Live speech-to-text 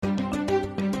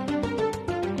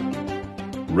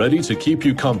ready to keep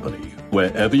you company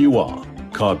wherever you are.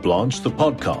 Carte Blanche, the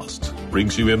podcast,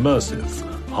 brings you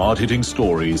immersive, hard-hitting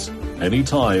stories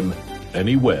anytime,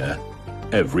 anywhere,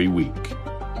 every week.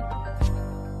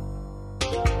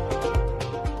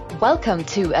 Welcome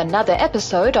to another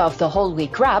episode of the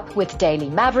WholeWeek Wrap with Daily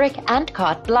Maverick and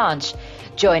Carte Blanche.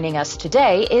 Joining us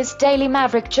today is Daily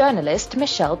Maverick journalist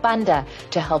Michelle Banda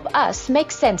to help us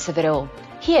make sense of it all.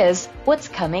 Here's what's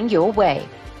coming your way.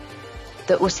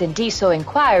 The Usindiso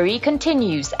Inquiry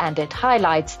continues and it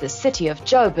highlights the City of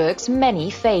Joburg's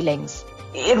many failings.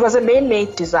 It was a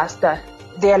man-made disaster.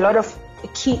 There are a lot of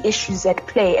key issues at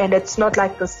play, and it's not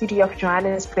like the City of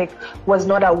Johannesburg was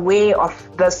not aware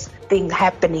of this thing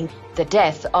happening. The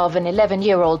death of an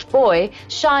 11-year-old boy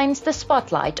shines the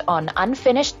spotlight on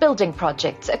unfinished building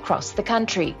projects across the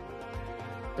country.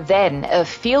 Then, a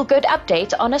feel-good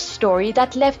update on a story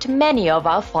that left many of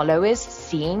our followers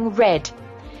seeing red.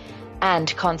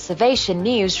 And conservation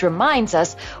news reminds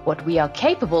us what we are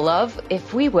capable of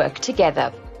if we work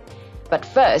together. But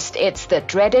first, it's the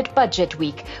dreaded budget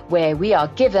week, where we are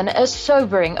given a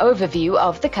sobering overview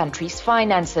of the country's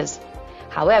finances.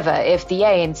 However, if the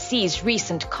ANC's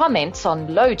recent comments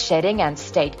on load shedding and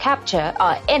state capture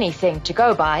are anything to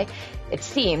go by, it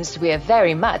seems we are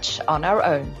very much on our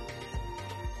own.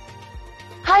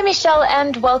 Hi, Michelle,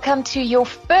 and welcome to your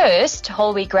first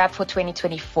WholeWeek Wrap for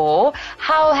 2024.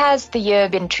 How has the year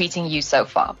been treating you so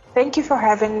far? Thank you for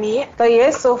having me. The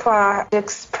year so far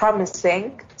looks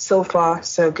promising. So far,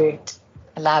 so good.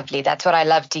 Lovely. That's what I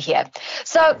love to hear.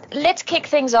 So let's kick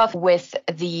things off with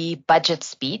the budget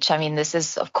speech. I mean, this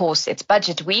is, of course, it's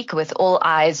budget week with all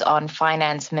eyes on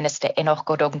Finance Minister Enoch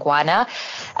Godongwana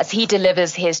as he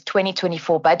delivers his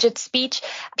 2024 budget speech.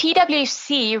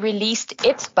 PwC released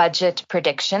its budget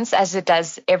predictions as it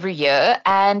does every year,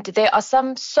 and there are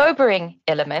some sobering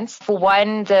elements. For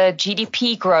one, the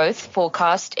GDP growth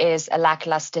forecast is a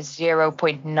lackluster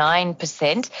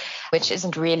 0.9%, which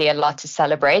isn't really a lot to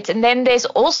celebrate. And then there's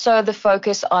also the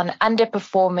focus on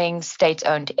underperforming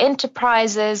state-owned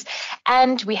enterprises,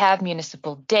 and we have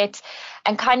municipal debt.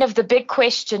 And kind of the big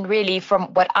question really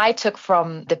from what I took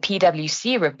from the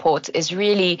PwC report is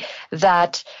really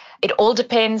that it all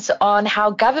depends on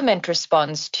how government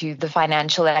responds to the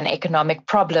financial and economic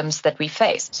problems that we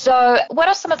face. So what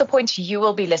are some of the points you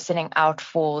will be listening out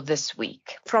for this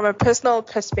week? From a personal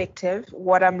perspective,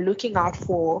 what I'm looking out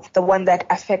for, the one that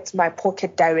affects my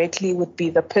pocket directly would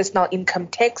be the personal income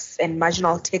tax and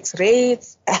marginal tax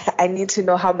rates. I need to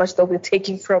know how much they'll be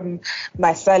taking from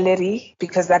my salary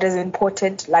because that is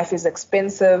important. Life is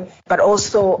expensive. But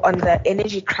also on the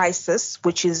energy crisis,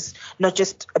 which is not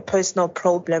just a personal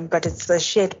problem, but it's a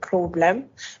shared problem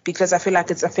because I feel like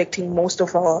it's affecting most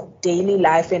of our daily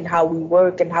life and how we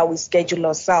work and how we schedule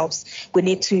ourselves. We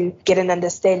need to get an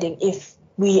understanding if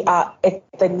we are at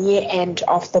the near end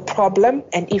of the problem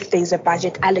and if there's a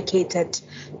budget allocated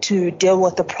to deal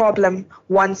with the problem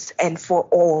once and for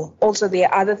all. Also, there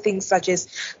are other things such as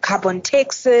carbon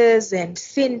taxes and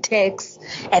sin tax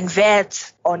and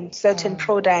VAT on certain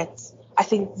products. I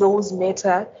think those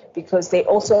matter because they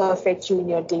also affect you in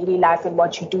your daily life and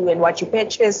what you do and what you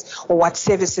purchase or what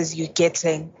services you're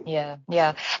getting. Yeah.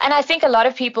 And I think a lot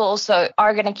of people also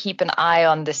are going to keep an eye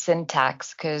on the sin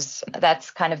tax because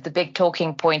that's kind of the big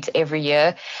talking point every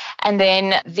year. And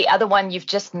then the other one, you've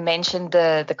just mentioned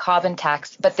the carbon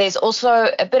tax, but there's also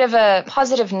a bit of a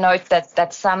positive note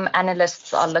that some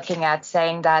analysts are looking at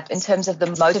saying that in terms of the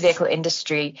motor vehicle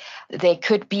industry, there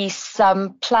could be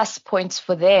some plus points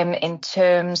for them in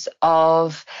terms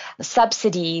of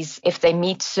subsidies if they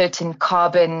meet certain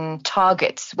carbon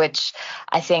targets, which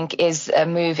I think is a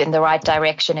move in the right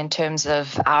direction in terms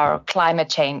of our climate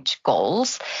change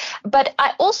goals. But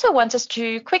I also want us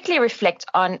to quickly reflect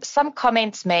on some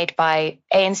comments made by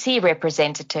ANC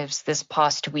representatives this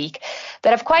past week that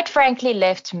have quite frankly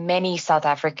left many South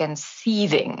Africans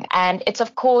seething. And it's,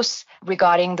 of course,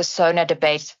 regarding the SONA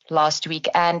debate last week.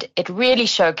 And it really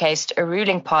showcased a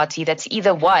ruling party that's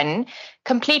either one,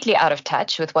 completely out of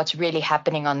touch with what's really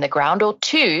happening on the ground, or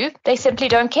two, they simply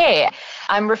don't care.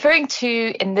 I'm referring to,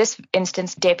 in this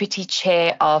instance, Deputy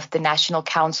Chair of the National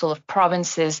Council of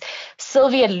Provinces,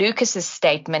 Sylvia Lucas's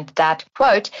statement that,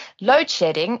 quote, load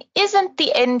shedding isn't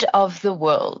the end of the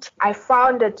world. I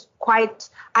found it quite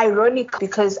ironic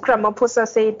because Ramaphosa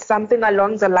said something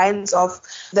along the lines of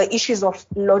the issues of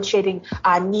load shedding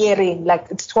are nearing, like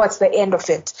it's towards the end of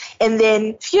it. And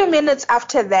then a few minutes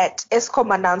after that,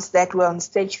 Eskom announced that we're on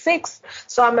stage 6.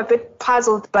 So I'm a bit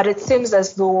puzzled, but it seems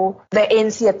as though the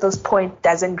ANC at this point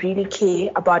doesn't really care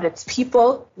about its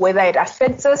people, whether it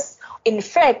affects us In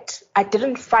fact, I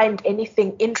didn't find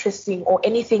anything interesting or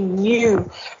anything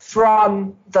new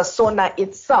from the SONA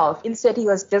itself. Instead, he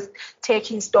was just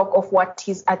taking stock of what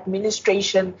his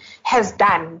administration has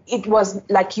done. It was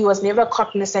like he was never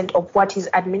cognizant of what his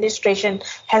administration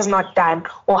has not done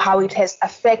or how it has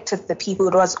affected the people.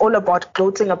 It was all about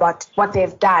gloating about what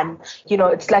they've done.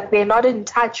 It's like they're not in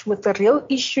touch with the real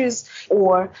issues,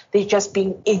 or they're just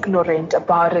being ignorant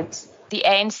about it. The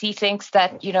ANC thinks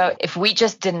that, if we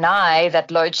just deny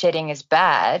that load shedding is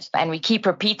bad and we keep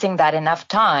repeating that enough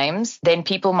times, then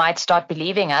people might start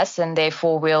believing us and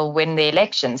therefore we'll win the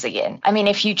elections again. I mean,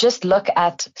 if you just look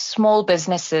at small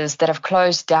businesses that have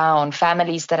closed down,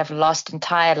 families that have lost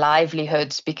entire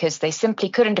livelihoods because they simply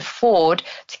couldn't afford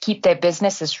to keep their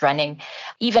businesses running,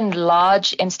 even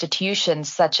large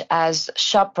institutions such as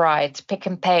ShopRite, Pick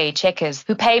n Pay, Checkers,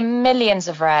 who pay millions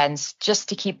of rands just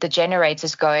to keep the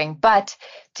generators going. But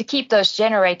to keep those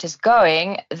generators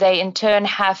going, they in turn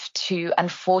have to,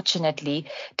 unfortunately,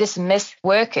 dismiss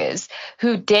workers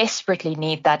who desperately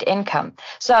need that income.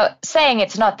 So saying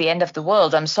it's not the end of the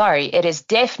world, I'm sorry, it is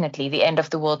definitely the end of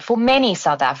the world for many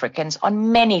South Africans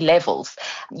on many levels.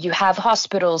 You have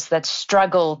hospitals that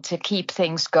struggle to keep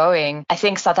things going. I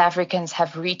think South Africans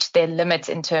have reached their limits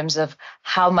in terms of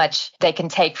how much they can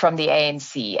take from the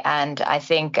ANC. And I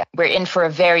think we're in for a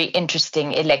very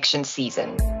interesting election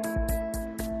season.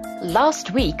 Last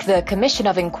week, the Commission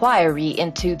of Inquiry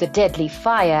into the deadly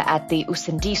fire at the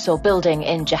Usindiso building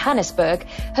in Johannesburg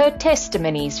heard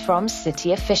testimonies from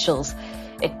city officials.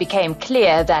 It became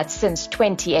clear that since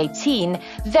 2018,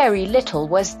 very little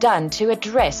was done to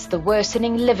address the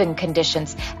worsening living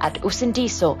conditions at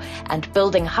Usindiso, and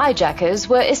building hijackers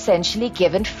were essentially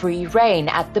given free rein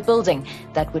at the building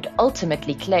that would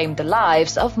ultimately claim the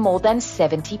lives of more than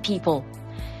 70 people.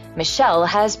 Michelle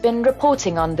has been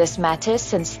reporting on this matter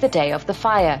since the day of the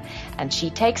fire, and she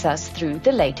takes us through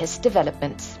the latest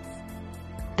developments.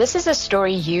 This is a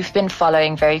story you've been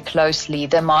following very closely,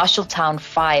 the Marshalltown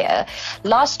fire.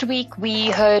 Last week, we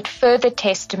heard further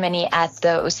testimony at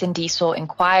the Usindiso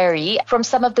Inquiry from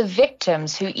some of the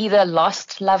victims who either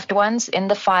lost loved ones in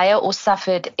the fire or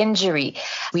suffered injury.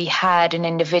 We had an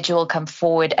individual come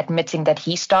forward admitting that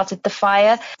he started the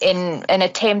fire in an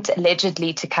attempt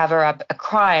allegedly to cover up a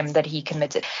crime that he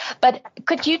committed. But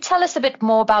could you tell us a bit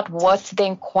more about what the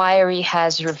inquiry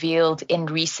has revealed in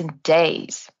recent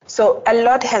days? So a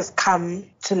lot has come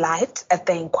to light at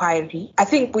the inquiry. I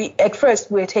think at first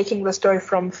we were taking the story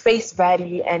from face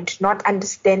value and not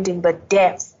understanding the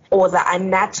depth or the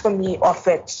anatomy of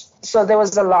it. So there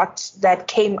was a lot that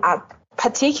came up,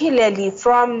 particularly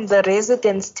from the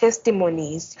residents'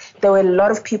 testimonies. There were a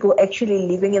lot of people actually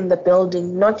living in the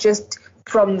building, not just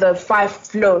from the 5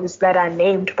 floors that are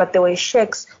named, but there were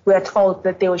shacks. We are told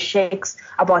that there were shacks,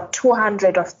 about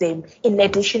 200 of them, in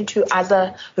addition to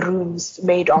other rooms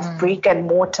made of brick and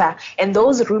mortar. And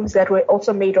those rooms that were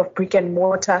also made of brick and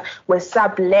mortar were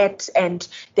sublet, and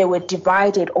they were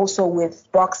divided also with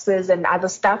boxes and other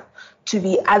stuff to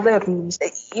be other rooms.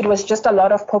 It was just a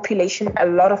lot of population, a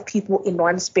lot of people in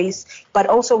one space. But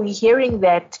also we're hearing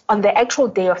that on the actual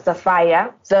day of the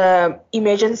fire, the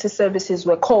emergency services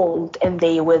were called and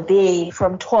they were there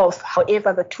from 12.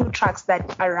 However, the 2 trucks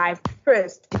that arrived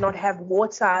first did not have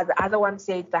water. The other one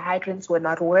said the hydrants were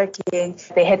not working.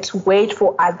 They had to wait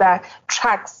for other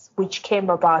trucks, which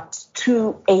came about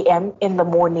 2 a.m. in the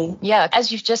morning. Yeah,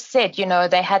 as you've just said,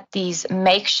 they had these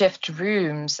makeshift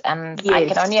rooms, and Yes. I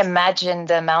can only imagine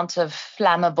the amount of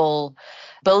flammable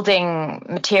building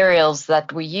materials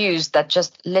that were used that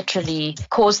just literally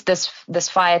caused this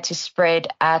fire to spread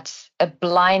at a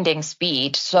blinding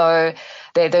speed. So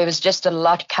there was just a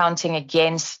lot counting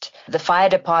against the fire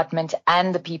department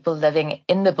and the people living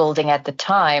in the building at the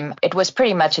time. It was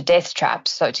pretty much a death trap,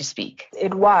 so to speak.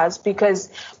 It was, because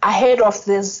ahead of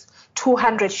this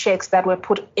 200 shacks that were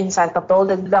put inside the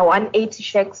building, the 180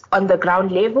 shacks on the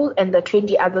ground level and the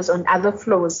 20 others on other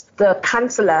floors. The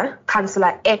Councillor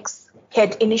X,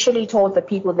 had initially told the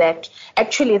people that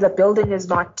actually the building is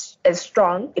not as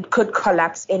strong. It could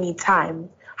collapse any time.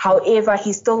 However,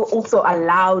 he still also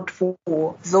allowed for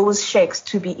those shacks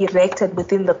to be erected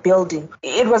within the building.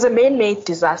 It was a man-made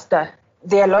disaster.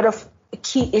 There are a lot of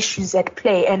key issues at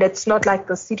play, and it's not like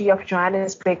the city of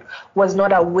Johannesburg was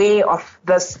not aware of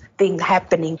this thing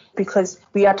happening, because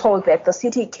we are told that the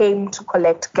city came to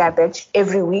collect garbage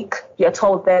every week. We are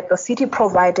told that the city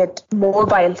provided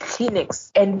mobile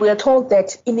clinics, and we are told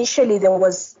that initially there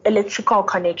was electrical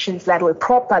connections that were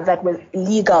proper, that were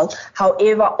legal.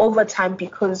 However, over time,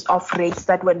 because of rates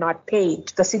that were not paid,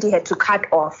 the city had to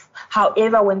cut off.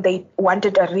 However, when they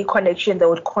wanted a reconnection, they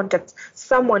would contact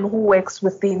someone who works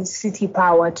within city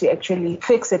power to actually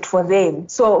fix it for them.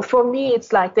 So for me,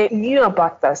 it's like they knew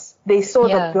about this. They saw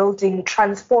the building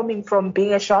transforming from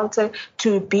being a shelter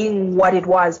to being what it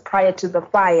was prior to the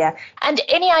fire. And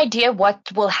any idea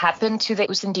what will happen to the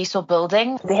Usindiso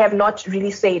building? They have not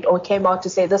really said or came out to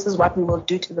say this is what we will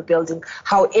do to the building.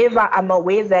 However, I'm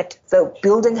aware that the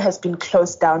building has been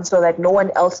closed down so that no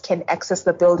one else can access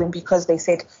the building because they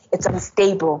said it's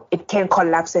unstable. It can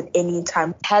collapse at any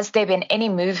time. Has there been any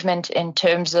movement in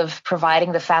terms of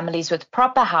providing the families with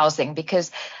proper housing?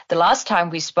 Because the last time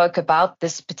we spoke about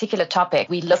this particular topic,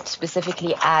 we looked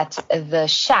specifically at the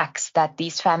shacks that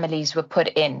these families were put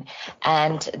in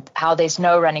and how there's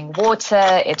no running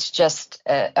water. It's just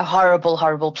a horrible,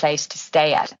 horrible place to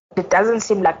stay at. It doesn't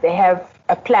seem like they have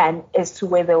a plan as to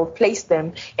where they will place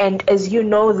them. And as you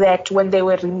know that when they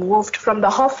were removed from the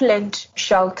Hoffland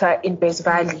shelter in Base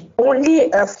Valley,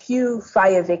 only a few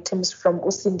fire victims from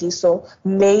Usindiso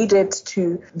made it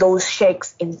to those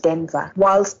shacks in Denver.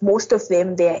 Whilst most of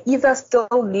them, they're either still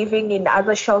living in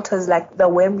other shelters like the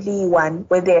Wembley one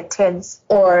where they're tents,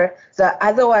 or the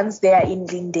other ones they are in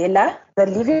Lindela. The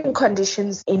living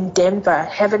conditions in Denver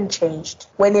haven't changed.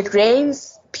 When it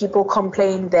rains, people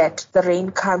complain that the rain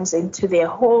comes into their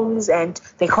homes and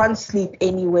they can't sleep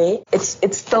anywhere.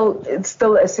 It's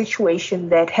still a situation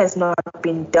that has not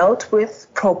been dealt with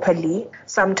properly.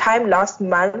 Sometime last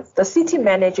month, the city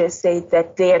manager said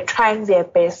that they are trying their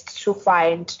best to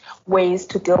find ways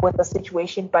to deal with the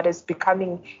situation, but it's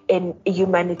becoming a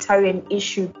humanitarian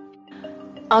issue.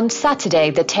 On Saturday,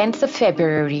 the 10th of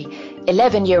February,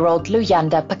 11-year-old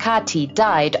Luyanda Pakati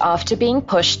died after being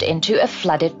pushed into a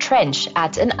flooded trench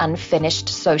at an unfinished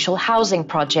social housing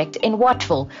project in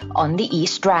Wattville on the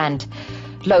East Rand.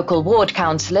 Local ward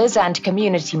councillors and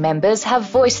community members have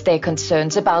voiced their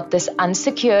concerns about this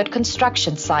unsecured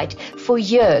construction site for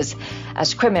years,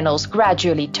 as criminals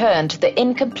gradually turned the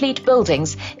incomplete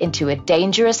buildings into a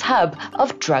dangerous hub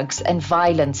of drugs and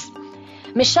violence.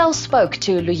 Michelle spoke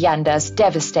to Luyanda's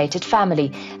devastated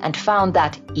family and found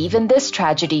that even this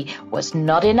tragedy was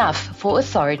not enough for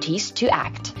authorities to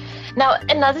act. Now,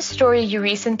 another story you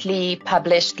recently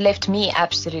published left me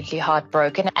absolutely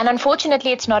heartbroken. And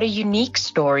unfortunately, it's not a unique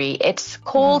story. It's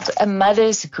called A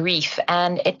Mother's Grief,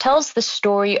 and it tells the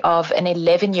story of an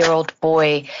 11-year-old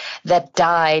boy that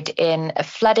died in a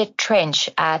flooded trench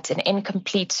at an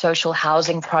incomplete social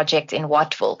housing project in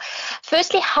Wattville.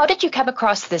 Firstly, how did you come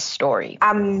across this story?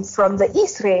 I'm from the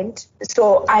East Rand,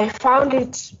 so I found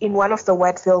it in one of the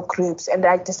Wattville groups, and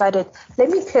I decided, let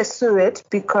me pursue it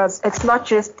because it's not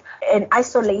just an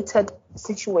isolated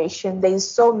situation. There's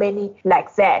so many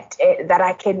like that that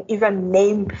I can even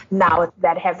name now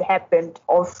that have happened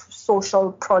of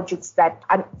social projects that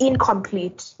are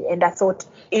incomplete. And I thought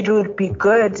it would be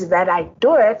good that I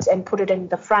do it and put it in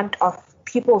the front of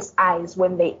people's eyes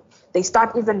when they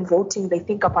start even voting. They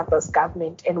think about this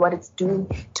government and what it's doing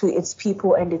to its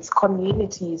people and its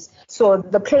communities. So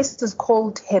the place is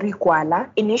called Herigwala.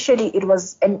 Initially, it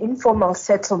was an informal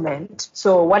settlement.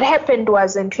 So what happened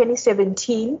was in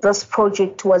 2017, this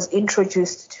project was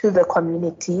introduced to the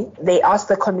community. They asked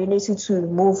the community to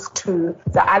move to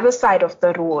the other side of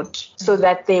the road so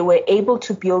that they were able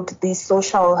to build these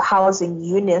social housing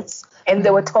units. And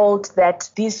they were told that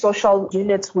these social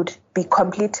units would be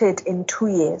completed in 2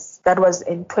 years. That was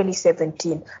in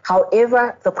 2017.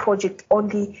 However, the project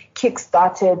only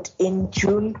kick-started in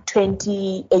June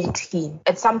 2018.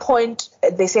 At some point,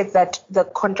 they said that the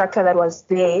contractor that was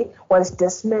there was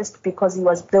dismissed because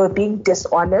they were being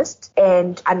dishonest,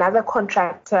 and another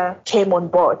contractor came on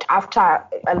board after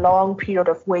a long period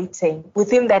of waiting.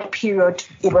 Within that period,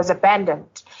 it was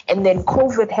abandoned. And then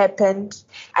COVID happened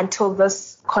until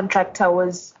this contractor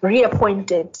was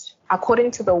reappointed.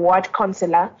 According to the ward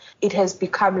councillor, it has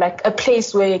become like a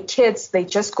place where kids, they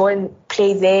just go and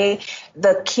play there.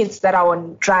 The kids that are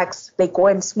on drugs, they go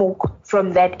and smoke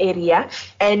from that area.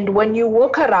 And when you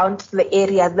walk around the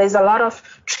area, there's a lot of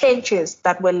trenches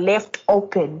that were left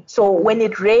open. So when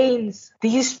it rains,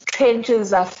 these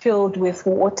trenches are filled with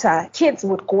water. Kids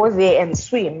would go there and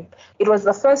swim. It was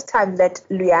the first time that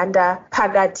Luyanda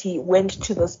Pakati went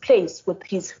to this place with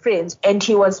his friends, and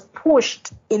he was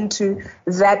pushed into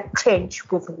that trench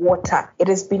with water. It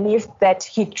is believed that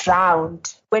he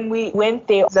drowned. When we went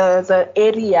there, the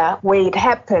area where it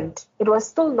happened, it was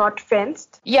still not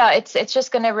fenced. Yeah, it's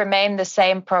just going to remain the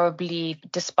same probably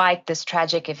despite this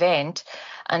tragic event.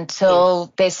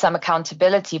 until there's some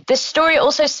accountability. This story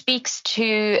also speaks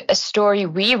to a story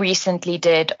we recently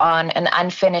did on an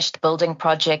unfinished building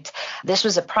project. This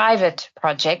was a private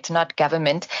project, not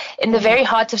government, in the very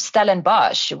heart of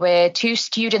Stellenbosch, where 2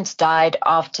 students died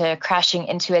after crashing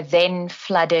into a then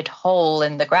flooded hole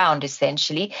in the ground,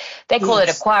 essentially. They call it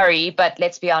a quarry, but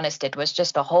let's be honest, it was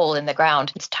just a hole in the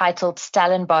ground. It's titled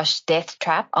Stellenbosch Death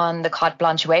Trap on the Carte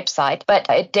Blanche website, but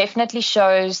it definitely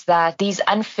shows that these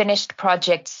unfinished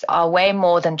projects are way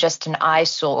more than just an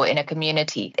eyesore in a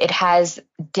community. It has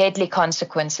deadly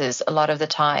consequences a lot of the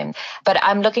time. But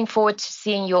I'm looking forward to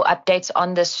seeing your updates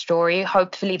on this story.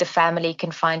 Hopefully the family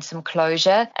can find some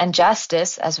closure and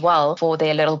justice as well for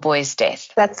their little boy's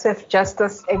death. That's if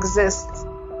justice exists.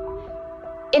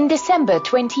 In December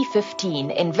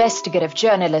 2015, investigative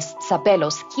journalist Sabelo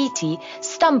Skiti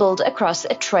stumbled across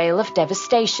a trail of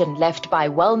devastation left by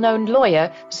well-known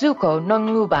lawyer Zuko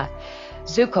Nongluba.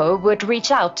 Zuko would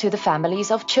reach out to the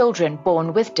families of children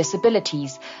born with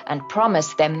disabilities and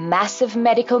promise them massive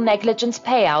medical negligence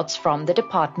payouts from the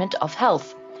Department of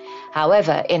Health.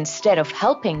 However, instead of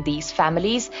helping these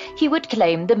families, he would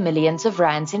claim the millions of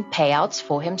rands in payouts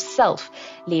for himself,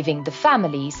 leaving the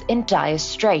families in dire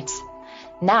straits.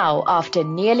 Now, after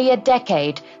nearly a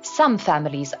decade, some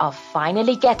families are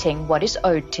finally getting what is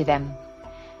owed to them.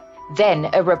 Then,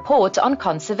 a report on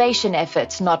conservation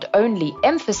efforts not only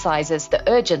emphasizes the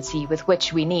urgency with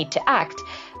which we need to act,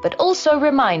 but also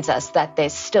reminds us that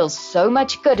there's still so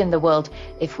much good in the world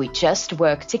if we just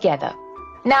work together.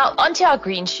 Now, onto our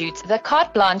green shoots. The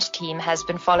Carte Blanche team has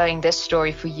been following this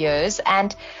story for years,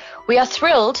 and we are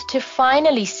thrilled to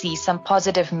finally see some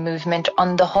positive movement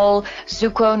on the whole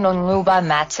Zuko Nongluba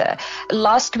matter.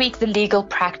 Last week, the Legal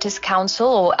Practice Council,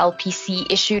 or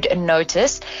LPC, issued a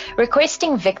notice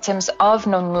requesting victims of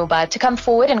Nongluba to come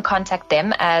forward and contact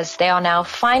them, as they are now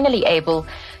finally able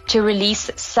to release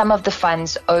some of the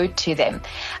funds owed to them.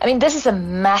 I mean, this is a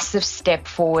massive step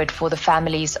forward for the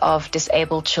families of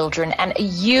disabled children and a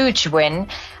huge win.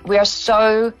 We are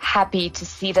so happy to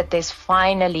see that there's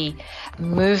finally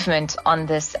movement on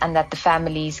this and that the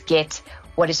families get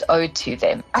what is owed to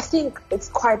them. I think it's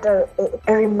quite a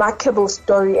remarkable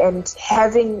story, and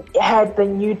having had the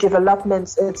new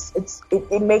developments,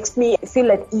 it makes me feel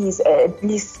at ease. At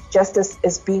least justice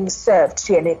is being served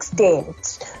to an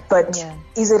extent. But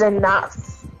is it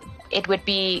enough? It would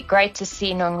be great to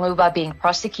see Nongluba being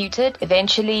prosecuted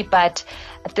eventually, but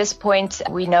at this point,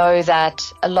 we know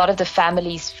that a lot of the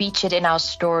families featured in our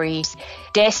stories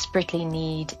desperately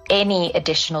need any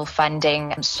additional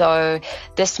funding. So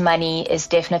this money is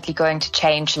definitely going to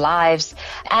change lives.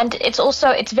 And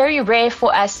it's very rare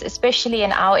for us, especially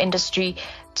in our industry,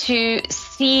 to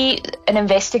see an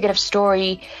investigative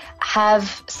story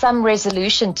have some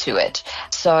resolution to it.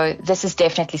 So this is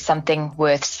definitely something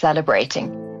worth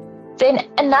celebrating. Then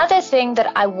another thing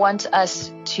that I want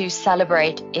us to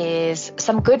celebrate is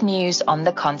some good news on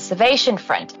the conservation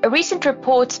front. A recent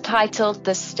report titled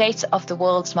The State of the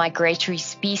World's Migratory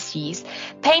Species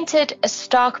painted a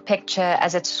stark picture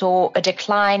as it saw a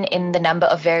decline in the number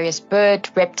of various bird,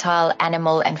 reptile,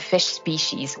 animal, and fish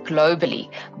species globally.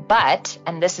 But,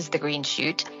 and this is the green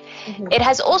shoot, it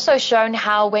has also shown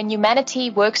how when humanity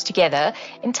works together,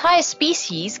 entire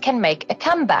species can make a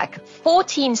comeback.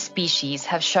 14 species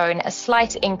have shown a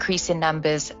slight increase in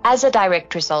numbers as a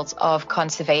direct result of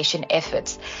conservation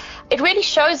efforts. It really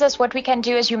shows us what we can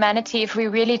do as humanity if we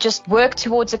really just work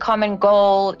towards a common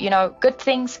goal. You know, good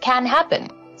things can happen.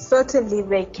 Certainly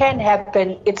they can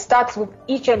happen. It starts with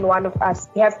each and one of us.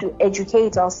 We have to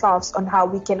educate ourselves on how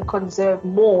we can conserve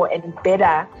more and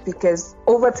better, because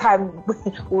over time we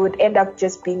would end up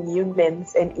just being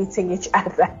humans and eating each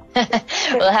other.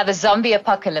 We'll have a zombie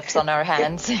apocalypse on our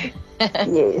hands.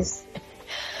 Yes.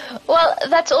 Well,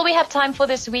 that's all we have time for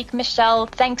this week, Michelle.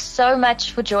 Thanks so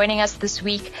much for joining us this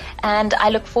week, and I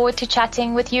look forward to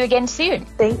chatting with you again soon.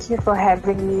 Thank you for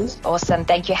having me. Awesome.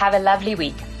 Thank you. Have a lovely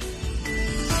week.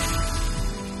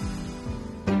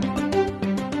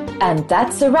 And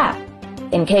that's a wrap.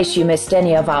 In case you missed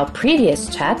any of our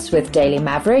previous chats with Daily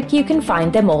Maverick, you can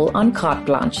find them all on Carte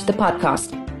Blanche, the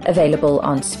podcast, available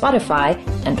on Spotify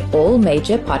and all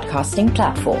major podcasting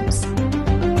platforms.